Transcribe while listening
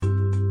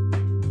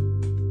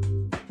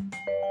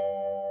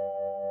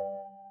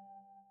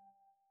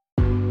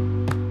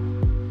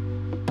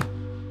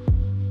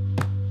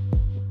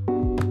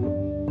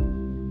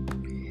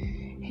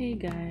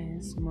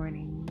this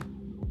morning.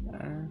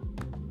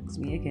 It's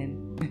me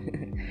again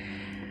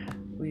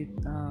with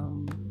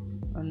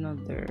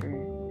another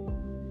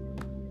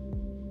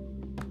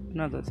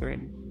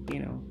thread. You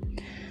know,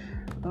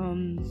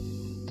 um,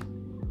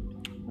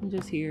 I'm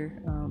just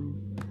here. I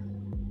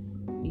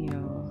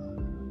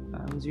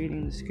was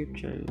reading the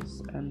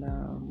scriptures, and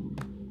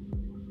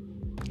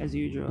as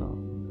usual,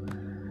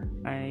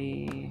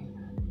 I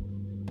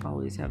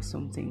always have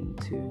something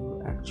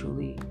to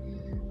actually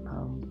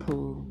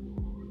pull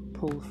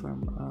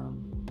from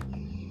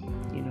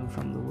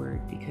from the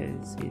word,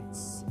 because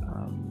it's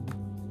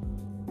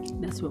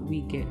that's what we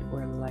get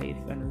our life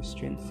and our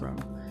strength from.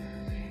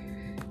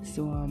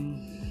 So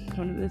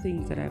one of the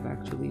things that I've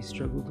actually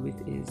struggled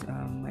with is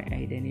my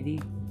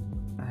identity.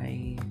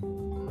 I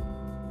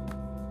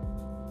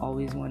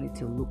always wanted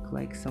to look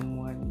like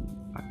someone,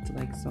 act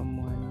like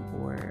someone,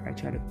 or I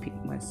try to pick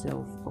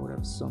myself out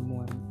of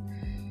someone,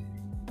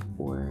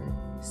 or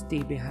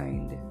stay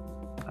behind,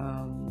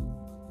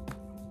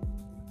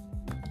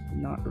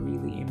 not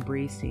really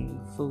embracing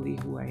fully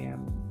who I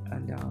am,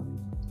 and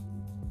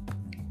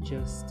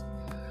just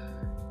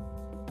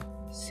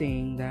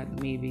saying that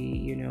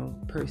maybe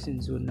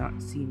persons would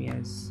not see me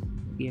as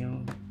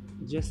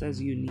just as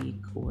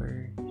unique,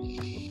 or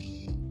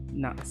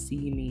not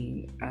see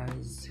me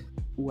as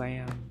who I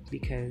am,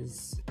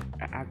 because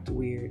I act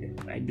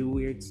weird, I do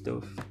weird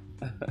stuff.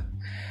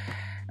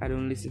 I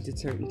don't listen to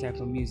certain type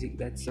of music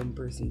that some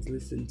persons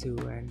listen to,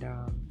 and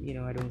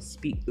I don't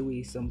speak the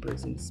way some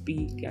persons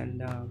speak,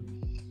 and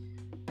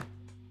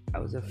I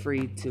was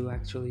afraid to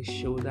actually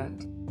show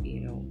that,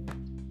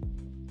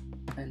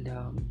 and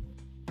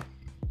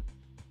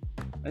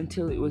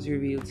until it was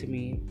revealed to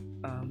me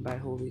by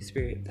Holy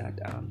Spirit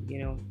that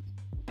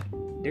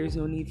there's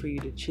no need for you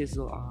to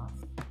chisel off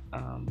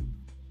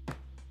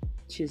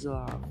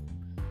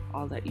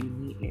all that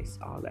uniqueness,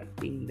 all that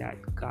thing that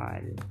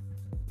God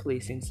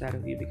placed inside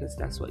of you, because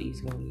that's what He's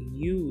going to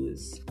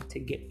use to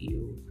get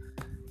you,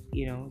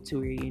 to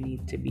where you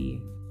need to be.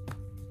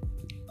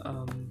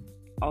 I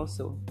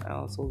also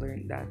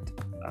learned that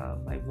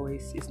my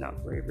voice is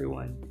not for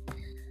everyone.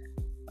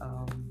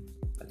 I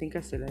think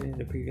I said that in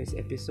the previous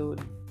episode,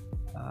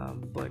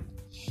 but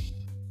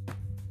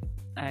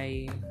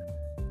I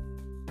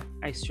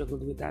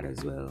struggled with that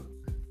as well,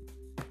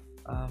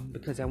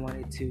 because I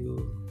wanted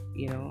to,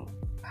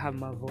 have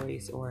my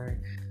voice, or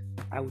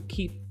I would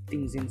keep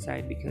things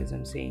inside, because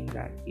I'm saying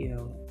that,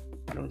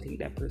 I don't think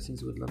that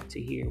persons would love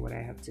to hear what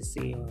I have to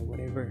say or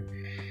whatever,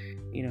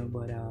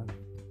 but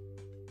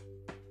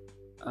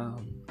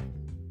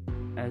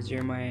as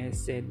Jeremiah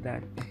said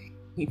that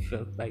he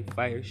felt like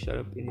fire shut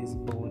up in his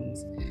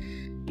bones.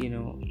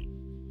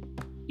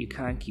 You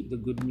can't keep the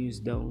good news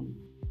down,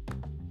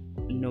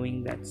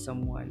 knowing that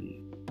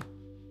someone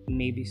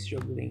may be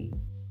struggling,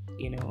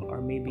 or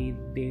maybe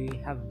they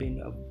have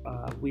been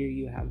where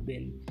you have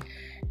been,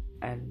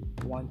 and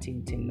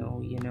wanting to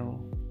know,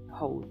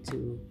 how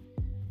to,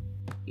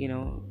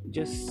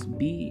 just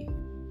be,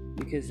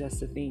 because that's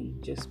the thing,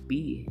 just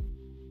be,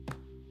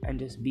 and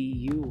just be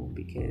you,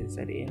 because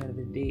at the end of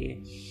the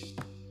day,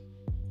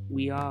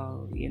 we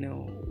all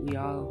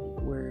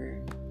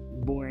were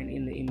born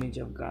in the image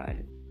of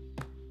God,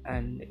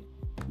 and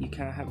you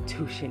can't have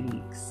two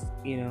Shaniques.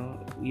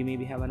 You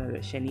maybe have another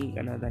Shanique,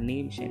 another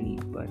name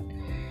Shanique, but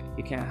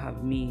you can't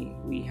have me.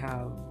 We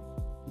have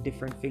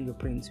different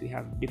fingerprints, we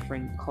have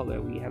different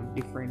color, we have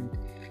different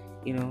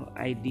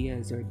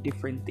ideas, or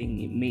different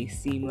thing. It may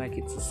seem like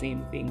it's the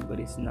same thing, but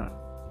it's not.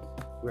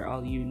 We're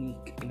all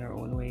unique in our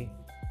own way.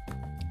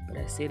 But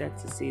I say that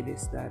to say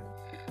this, that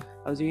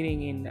I was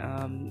reading in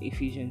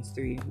Ephesians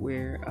 3,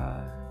 where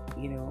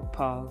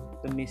Paul,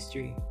 the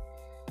mystery,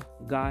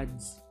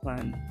 God's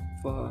plan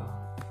for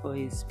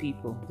his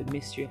people, the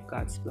mystery of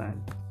God's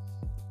plan.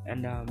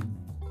 And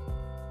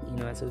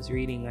as I was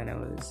reading, and I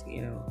was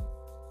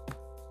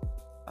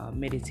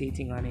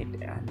meditating on it,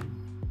 and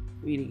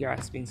really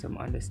grasping some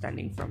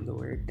understanding from the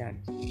word, that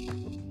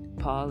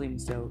Paul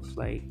himself,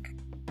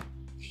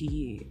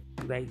 he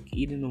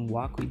didn't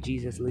walk with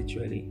Jesus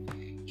literally.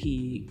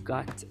 He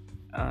got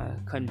a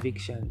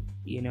conviction,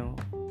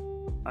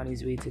 on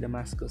his way to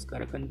Damascus,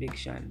 got a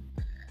conviction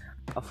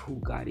of who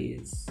God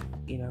is,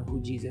 who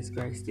Jesus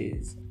Christ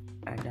is,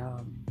 and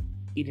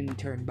he didn't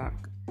turn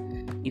back.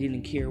 He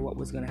didn't care what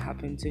was going to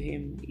happen to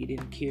him. He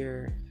didn't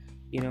care,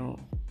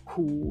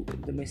 who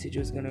the message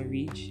was going to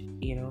reach.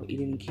 He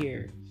didn't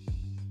care.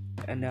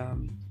 And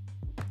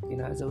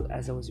as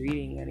I was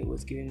reading, and it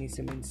was giving me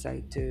some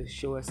insight to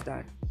show us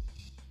that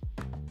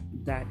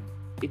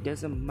it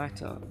doesn't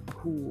matter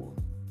who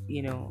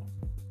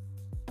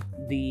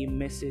the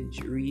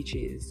message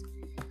reaches,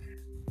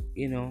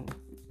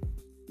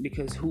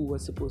 because who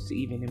was supposed to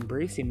even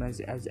embrace him, as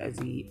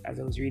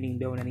I was reading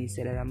down, and he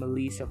said that I'm the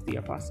least of the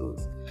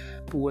apostles.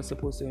 Who was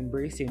supposed to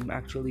embrace him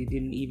actually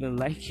didn't even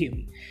like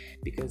him,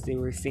 because they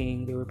were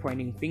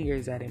pointing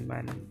fingers at him,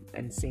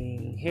 and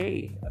saying,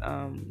 hey,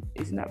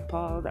 isn't that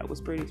Paul that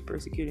was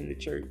persecuting the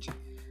church?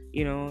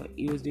 He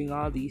was doing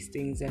all these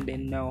things, and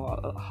then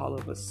now all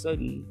of a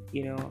sudden,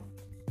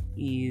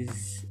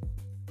 he's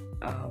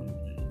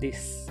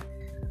this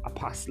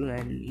apostle,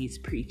 and he's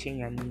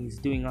preaching and he's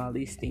doing all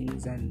these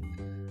things and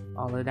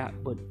all of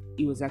that, but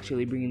he was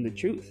actually bringing the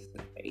truth,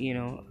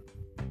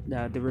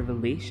 the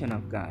revelation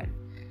of God,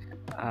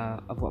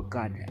 of what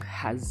God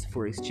has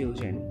for his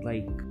children.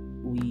 Like,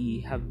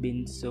 we have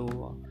been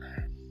so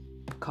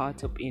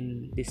caught up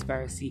in this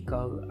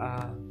pharisaical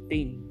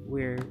thing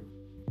where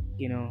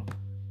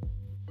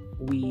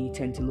we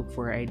tend to look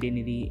for our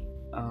identity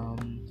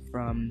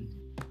from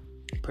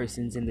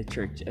persons in the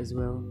church as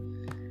well.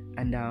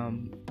 And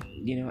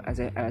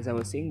as I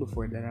was saying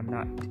before, that I'm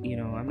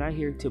not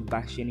here to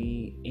bash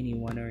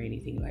anyone or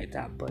anything like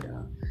that, but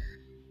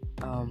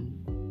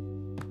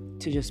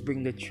to just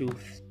bring the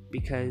truth,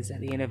 because at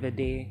the end of the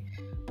day,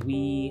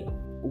 we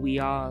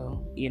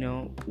all,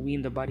 we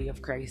in the body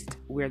of Christ,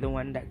 we're the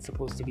one that's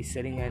supposed to be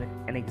setting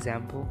an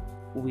example.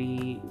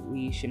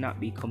 We should not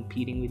be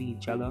competing with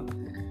each other,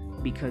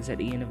 because at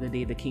the end of the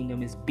day, the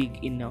kingdom is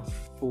big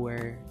enough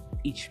for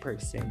each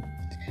person.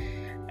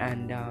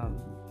 And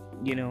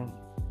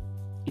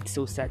it's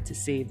so sad to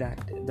say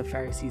that the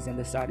Pharisees and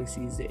the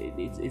Sadducees,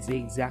 it's the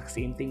exact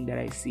same thing that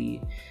I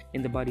see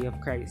in the body of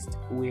Christ,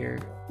 where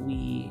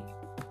we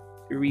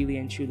really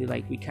and truly,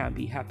 like, we can't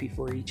be happy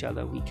for each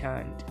other, we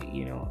can't,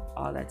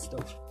 all that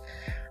stuff.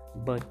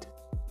 But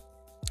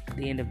at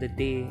the end of the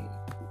day,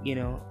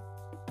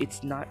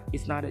 it's not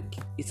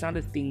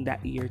a thing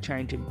that you're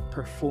trying to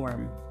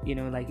perform,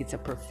 like it's a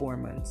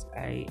performance.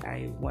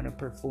 I want to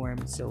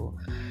perform so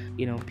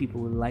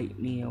people will like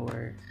me,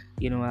 or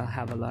I'll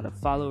have a lot of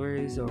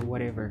followers or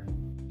whatever.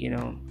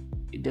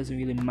 It doesn't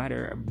really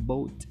matter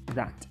about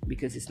that,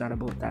 because it's not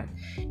about that.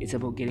 It's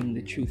about getting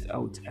the truth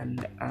out,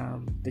 and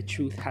the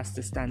truth has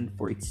to stand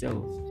for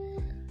itself.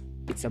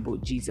 It's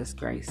about Jesus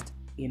Christ,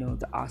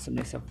 the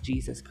awesomeness of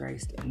Jesus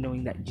Christ,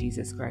 knowing that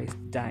Jesus Christ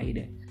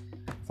died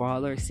for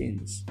all our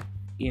sins,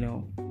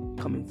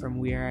 coming from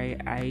where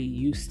I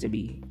used to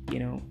be,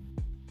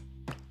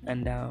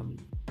 and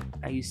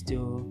I used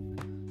to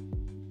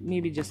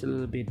maybe just a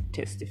little bit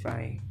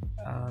testify,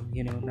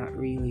 not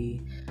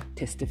really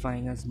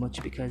testifying as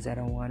much, because I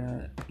don't want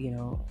to,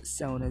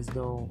 sound as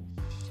though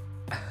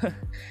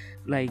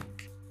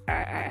like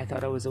I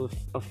thought I was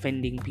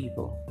offending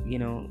people,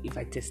 if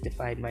I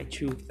testified my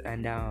truth.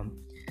 And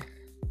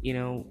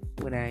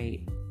when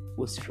I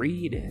was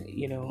freed,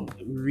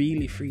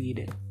 really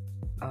freed,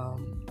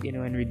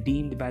 and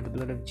redeemed by the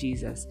blood of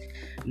Jesus,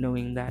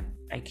 knowing that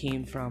I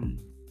came from,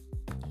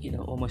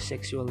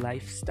 homosexual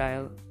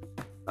lifestyle.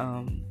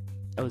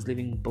 I was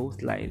living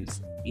both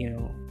lives,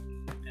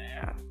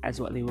 as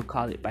what they would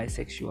call it,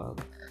 bisexual.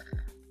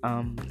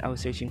 I was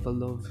searching for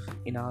love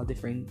in all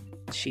different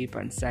shape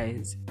and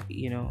size,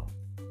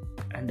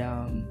 and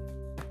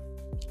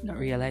not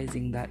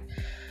realizing that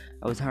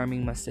I was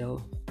harming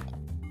myself.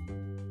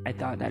 I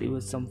thought that it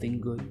was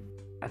something good.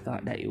 I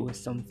thought that it was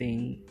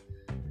something,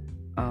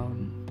 I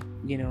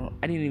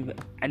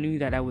knew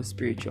that I was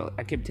spiritual.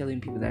 I kept telling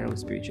people that I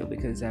was spiritual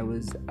because I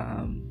was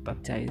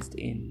baptized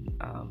in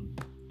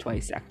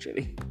twice,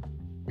 actually.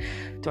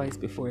 Twice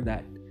before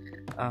that,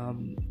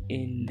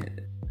 in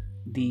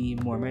the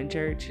Mormon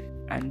church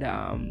and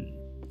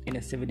in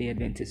a Seventh-day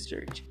Adventist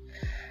church.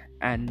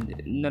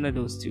 And none of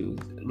those two,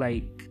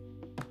 I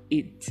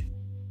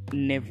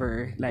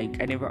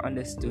never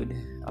understood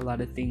a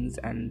lot of things,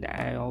 and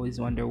I always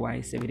wonder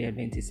why Seventh-day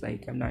Adventists,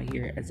 I'm not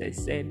here, as I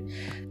said,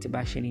 to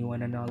bash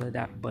anyone and all of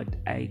that, but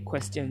I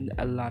questioned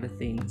a lot of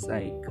things,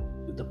 like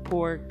the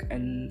pork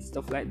and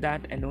stuff like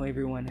that. I know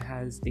everyone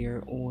has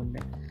their own,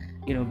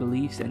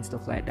 beliefs and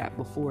stuff like that.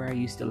 Before, I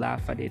used to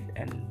laugh at it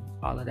and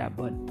all of that,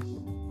 but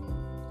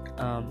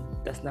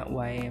that's not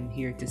why I am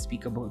here to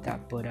speak about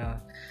that. But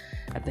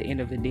at the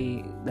end of the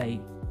day,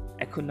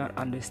 I could not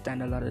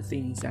understand a lot of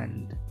things,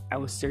 and I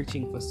was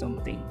searching for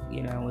something.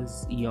 I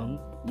was young,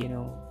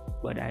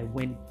 but I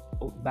went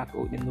back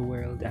out in the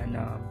world and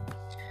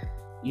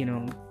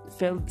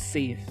felt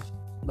safe.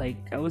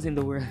 I was in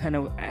the world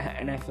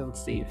and I felt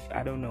safe.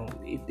 I don't know,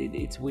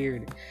 it's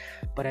weird,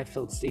 but I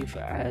felt safe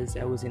as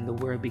I was in the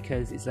world,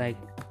 because it's like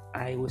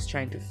I was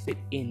trying to fit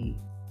in,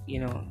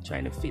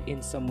 trying to fit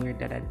in somewhere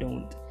that I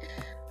don't.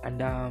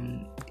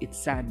 And it's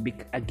sad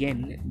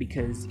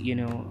because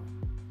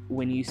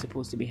when you're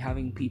supposed to be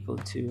having people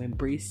to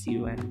embrace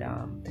you and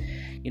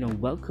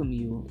welcome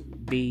you,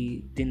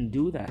 they didn't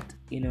do that.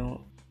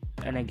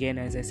 And again,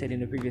 as I said in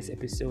the previous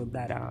episode,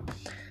 that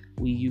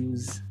we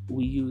use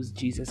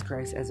Jesus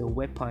Christ as a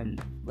weapon.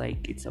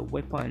 It's a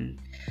weapon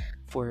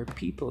for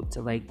people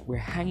to, we're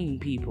hanging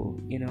people,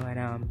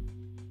 and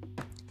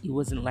he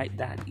wasn't like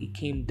that. He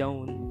came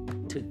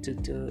down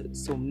to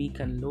so meek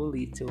and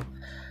lowly to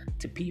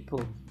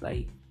people.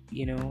 He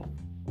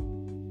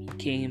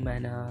came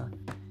and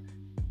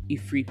he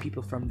freed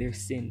people from their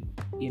sin,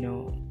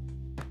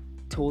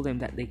 told them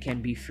that they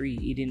can be free.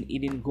 He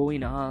didn't go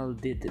in all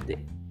the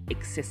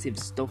excessive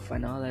stuff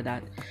and all of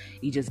that.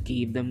 He just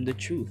gave them the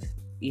truth,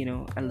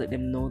 and let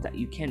them know that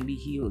you can be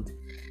healed.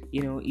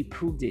 He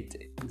proved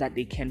it, that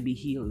they can be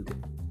healed.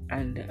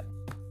 And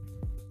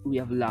we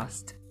have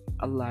lost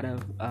a lot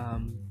of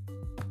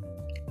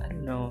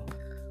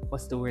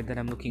what's the word that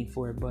I'm looking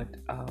for, but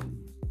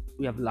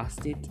we have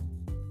lost it,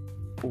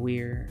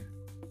 where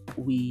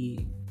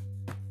we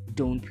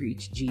don't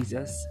preach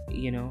Jesus,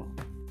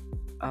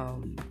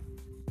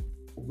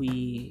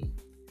 we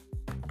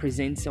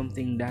present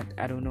something that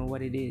I don't know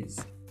what it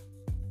is,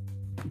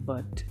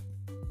 but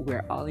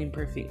we're all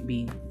imperfect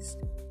beings,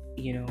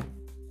 we're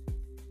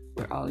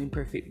all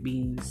imperfect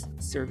beings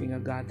serving a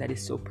God that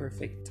is so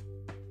perfect.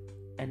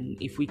 And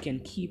if we can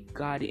keep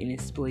God in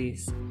his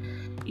place,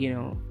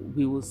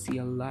 we will see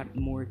a lot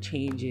more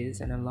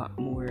changes and a lot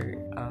more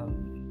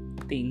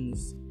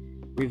things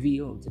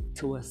revealed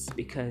to us,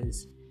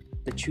 because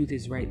the truth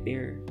is right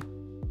there.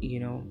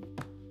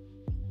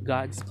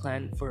 God's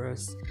plan for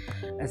us,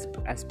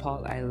 as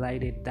Paul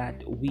highlighted,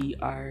 that we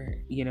are,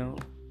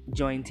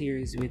 joint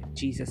heirs with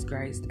Jesus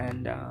Christ,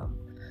 and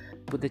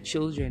with the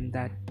children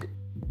that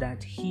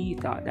he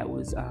thought that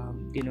was,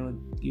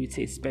 you'd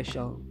say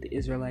special, the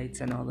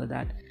Israelites and all of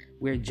that.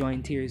 We're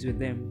joint heirs with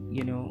them.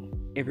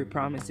 Every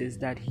promises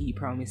that he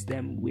promised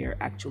them, we're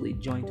actually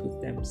joint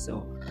with them.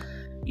 So,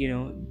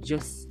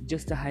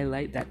 just to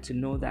highlight that, to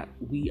know that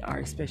we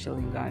are special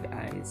in God's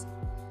eyes,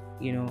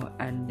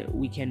 and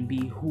we can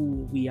be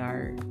who we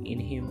are in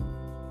him.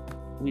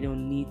 We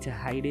don't need to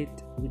hide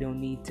it. We don't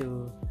need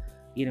to,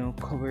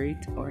 cover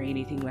it or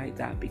anything like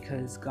that,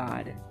 because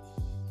God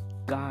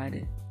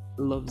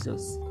loves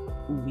us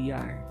who we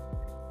are,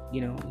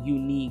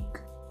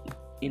 unique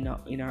in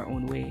our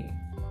own way.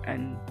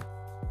 And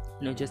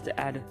just to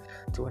add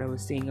to what I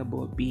was saying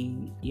about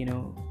being,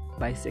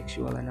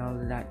 bisexual and all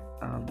of that,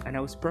 and I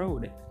was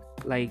proud,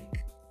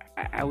 like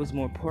I was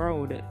more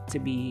proud to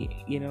be,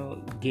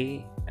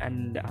 gay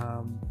and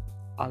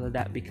all of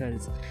that,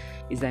 because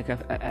it's like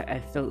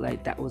I felt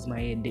like that was my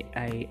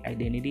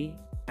identity,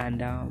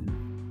 and I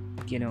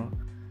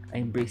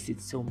embraced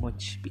it so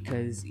much,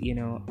 because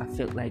I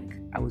felt like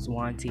I was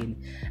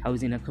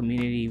in a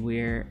community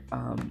where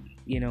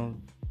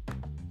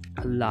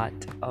a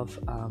lot of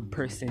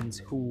persons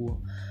who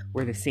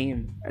were the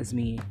same as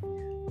me.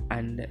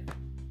 And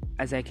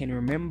as I can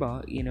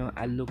remember,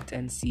 I looked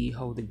and see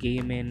how the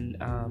gay men,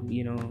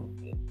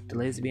 the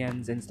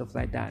lesbians and stuff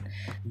like that,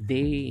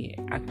 they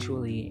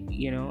actually,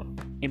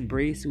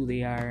 embrace who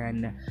they are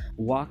and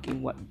walk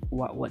in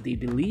what they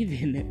believe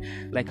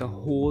in, like a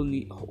whole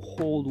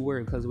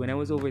world. Because when I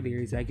was over there,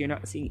 it's like you're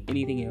not seeing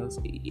anything else.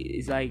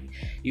 It's like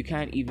you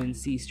can't even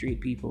see straight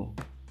people,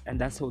 and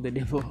that's how the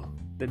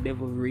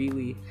devil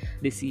really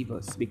deceive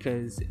us,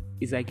 because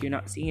it's like you're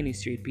not seeing any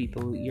straight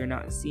people, you're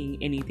not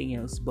seeing anything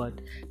else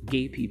but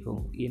gay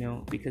people,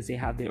 because they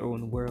have their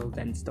own world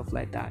and stuff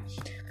like that,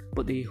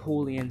 but they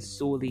wholly and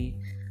solely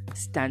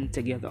stand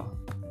together.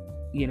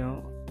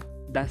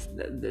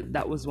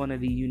 That was one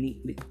of the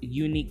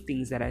unique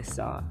things that I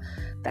saw,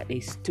 that they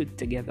stood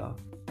together.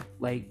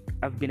 Like,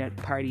 I've been at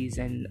parties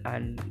and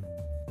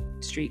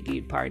straight gay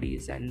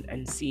parties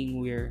and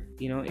seeing where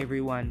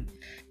everyone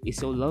is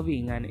so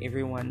loving, and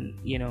everyone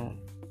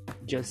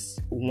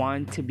just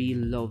want to be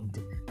loved,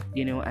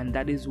 and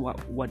that is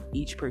what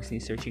each person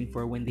is searching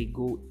for when they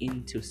go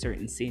into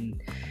certain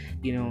sin,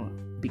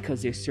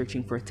 because they're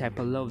searching for a type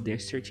of love, they're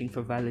searching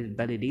for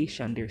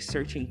validation, they're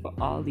searching for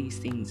all these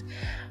things.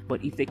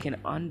 But if they can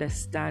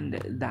understand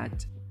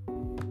that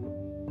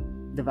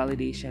the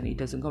validation, it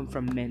doesn't come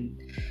from men,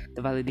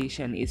 the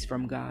validation is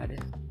from God,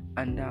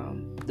 and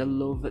the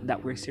love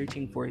that we're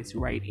searching for is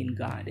right in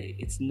God,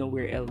 it's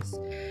nowhere else.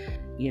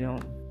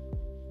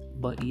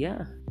 But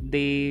yeah,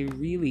 they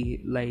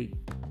really like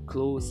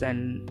close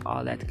and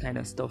all that kind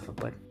of stuff.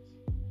 But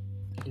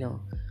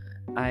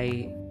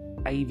I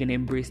even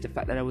embraced the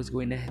fact that I was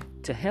going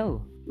to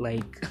hell.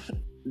 Like,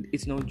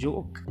 it's no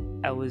joke.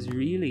 I was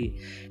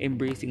really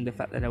embracing the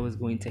fact that I was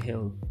going to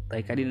hell.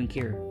 Like, I didn't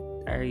care.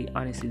 I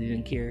honestly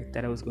didn't care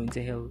that I was going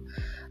to hell.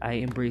 I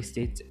embraced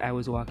it. I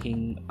was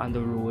walking on the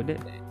road,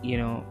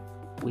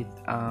 with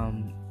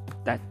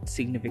that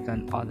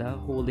significant other,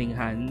 holding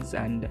hands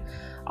and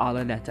all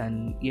of that,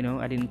 and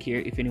I didn't care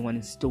if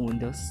anyone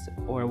stoned us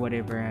or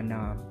whatever, and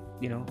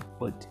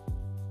but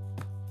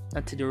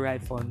not to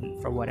derive fun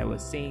for what I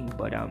was saying,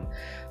 but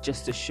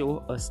just to show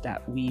us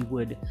that we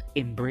would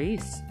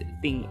embrace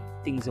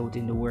things out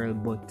in the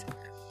world, but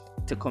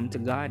to come to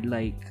God,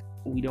 like,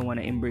 we don't want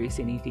to embrace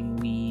anything,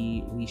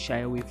 we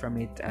shy away from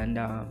it, and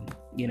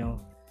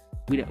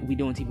we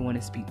don't even want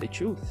to speak the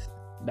truth.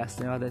 That's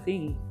the other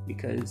thing,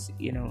 because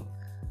we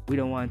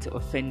don't want to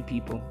offend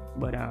people.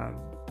 But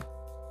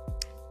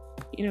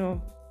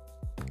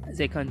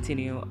as I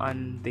continue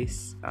on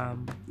this,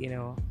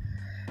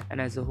 and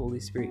as the Holy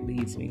Spirit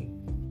leads me,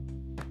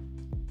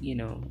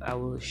 I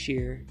will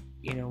share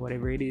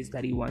whatever it is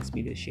that he wants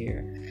me to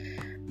share,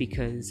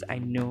 because I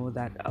know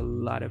that a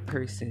lot of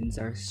persons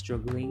are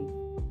struggling,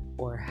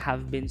 or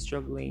have been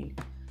struggling,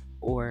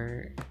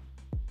 or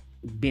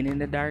been in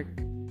the dark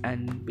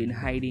and been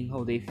hiding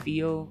how they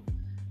feel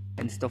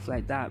and stuff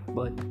like that.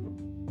 But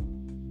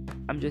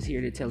I'm just here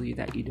to tell you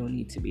that you don't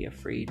need to be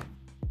afraid.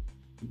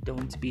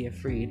 Don't be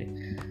afraid,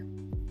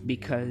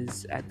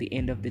 because at the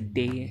end of the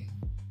day,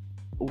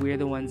 we're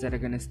the ones that are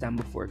going to stand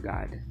before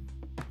God.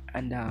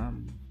 And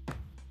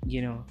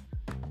you know,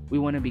 we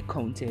want to be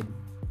counted,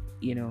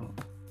 you know,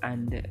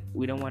 and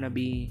we don't want to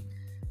be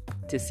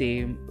to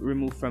say,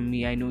 remove from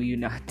me, I know you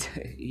not.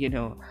 You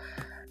know,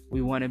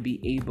 we want to be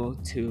able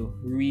to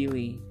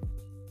really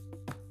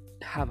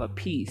have a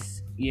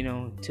peace, you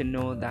know, to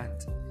know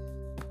that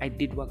I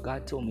did what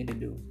God told me to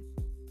do.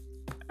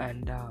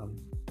 And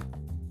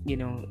you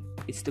know,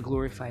 it's to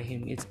glorify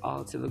him. It's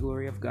all to the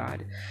glory of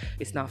God.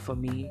 It's not for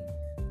me,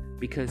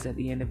 because at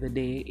the end of the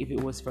day, if it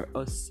was for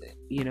us,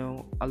 you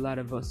know, a lot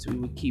of us, we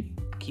would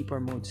keep our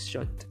mouths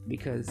shut,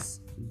 because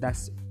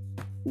that's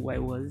who I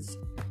was.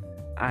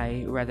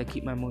 I rather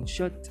keep my mouth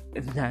shut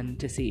than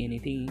to say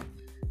anything.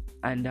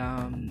 And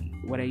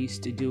what I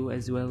used to do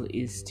as well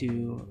is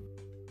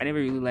I never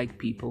really liked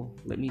people.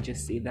 Let me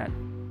just say that.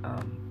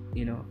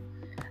 You know,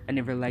 I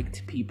never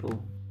liked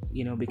people,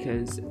 you know,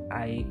 because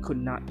I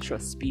could not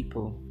trust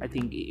people. I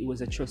think it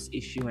was a trust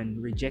issue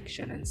and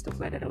rejection and stuff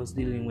like that I was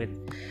dealing with.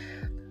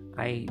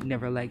 I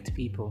never liked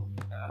people.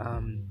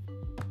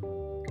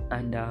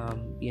 And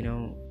you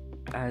know,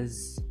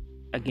 as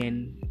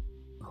again,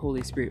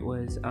 Holy Spirit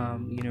was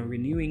you know,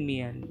 renewing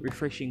me and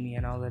refreshing me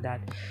and all of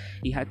that,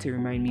 he had to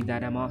remind me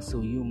that I'm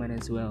also human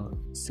as well.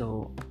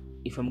 So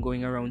if I'm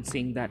going around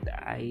saying that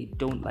I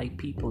don't like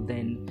people,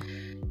 then,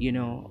 you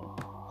know,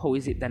 how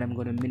is it that I'm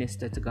going to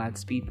minister to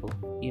God's people?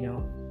 You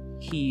know,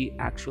 he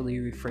actually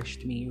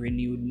refreshed me,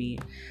 renewed me,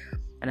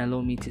 and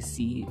allowed me to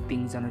see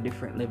things on a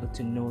different level,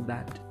 to know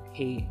that,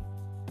 hey,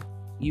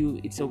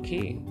 it's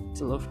okay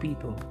to love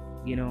people,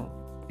 you know,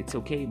 it's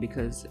okay,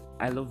 because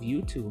I love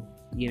you too,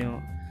 you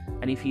know.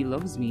 And if he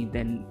loves me,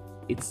 then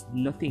it's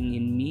nothing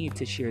in me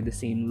to share the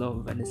same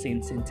love and the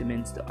same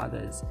sentiments to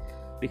others,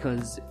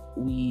 because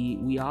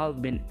we all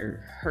been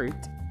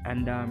hurt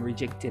and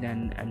rejected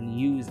and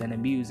used and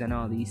abused and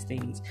all these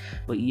things,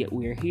 but yet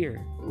we're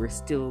here, we're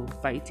still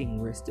fighting,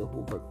 we're still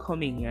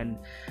overcoming, and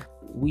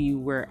we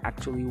were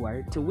actually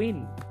wired to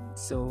win.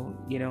 So,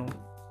 you know,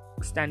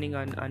 standing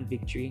on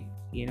victory,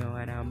 you know,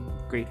 and I'm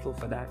grateful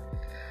for that.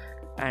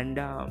 And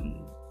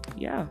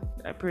yeah,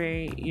 I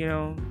pray, you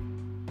know,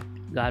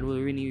 God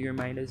will renew your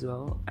mind as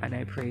well, and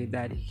I pray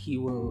that he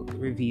will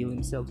reveal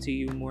himself to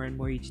you more and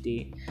more each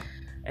day.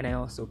 And I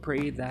also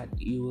pray that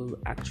you will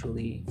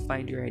actually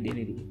find your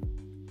identity,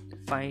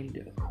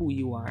 find who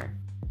you are,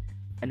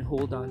 and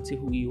hold on to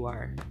who you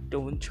are.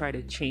 Don't try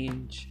to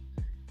change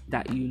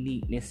that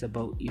uniqueness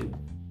about you.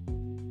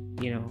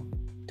 You know,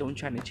 don't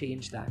try to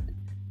change that.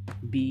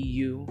 Be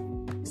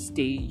you,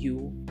 stay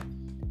you,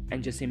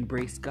 and just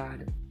embrace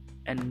God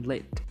and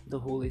let the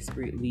Holy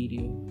Spirit lead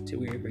you to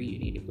wherever you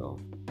need to go.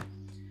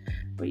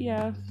 But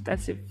yeah,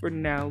 that's it for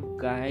now,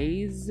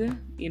 guys.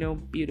 You know,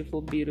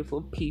 beautiful,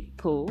 beautiful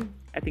people.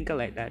 I think I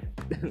like that.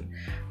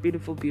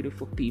 Beautiful,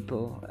 beautiful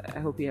people. I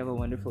hope you have a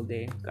wonderful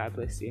day. God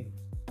bless you.